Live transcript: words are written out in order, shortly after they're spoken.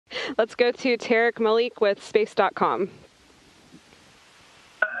Let's go to Tarek Malik with space.com.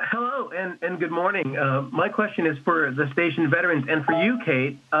 Hello and good morning. My question is for the station veterans and for you,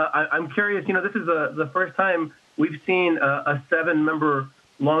 Kate. I'm curious, this is the first time we've seen a 7-member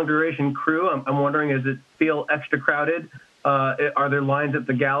long-duration crew. I'm wondering, does it feel extra crowded? Are there lines at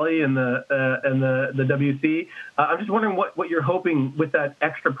the galley and the WC? I'm just wondering what you're hoping with that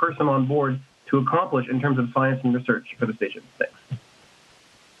extra person on board to accomplish in terms of science and research for the station. Thanks.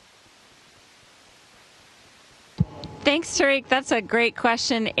 Thanks, Tariq. That's a great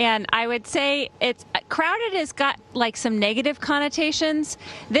question. And I would say it's crowded has got like some negative connotations.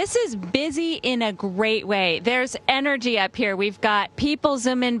 This is busy in a great way. There's energy up here. We've got people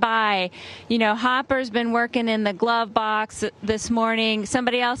zooming by. Hopper's been working in the glove box this morning.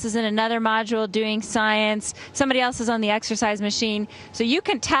 Somebody else is in another module doing science. Somebody else is on the exercise machine. So you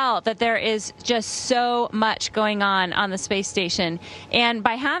can tell that there is just so much going on the space station. And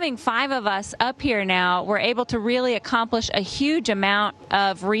by having 5 of us up here now, we're able to really accomplish a huge amount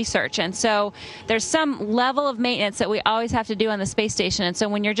of research. And so there's some level of maintenance that we always have to do on the space station. And so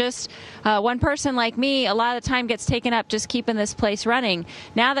when you're just one person like me, a lot of the time gets taken up just keeping this place running.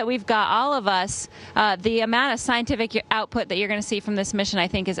 Now that we've got all of us, the amount of scientific output that you're going to see from this mission, I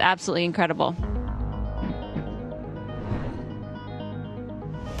think, is absolutely incredible.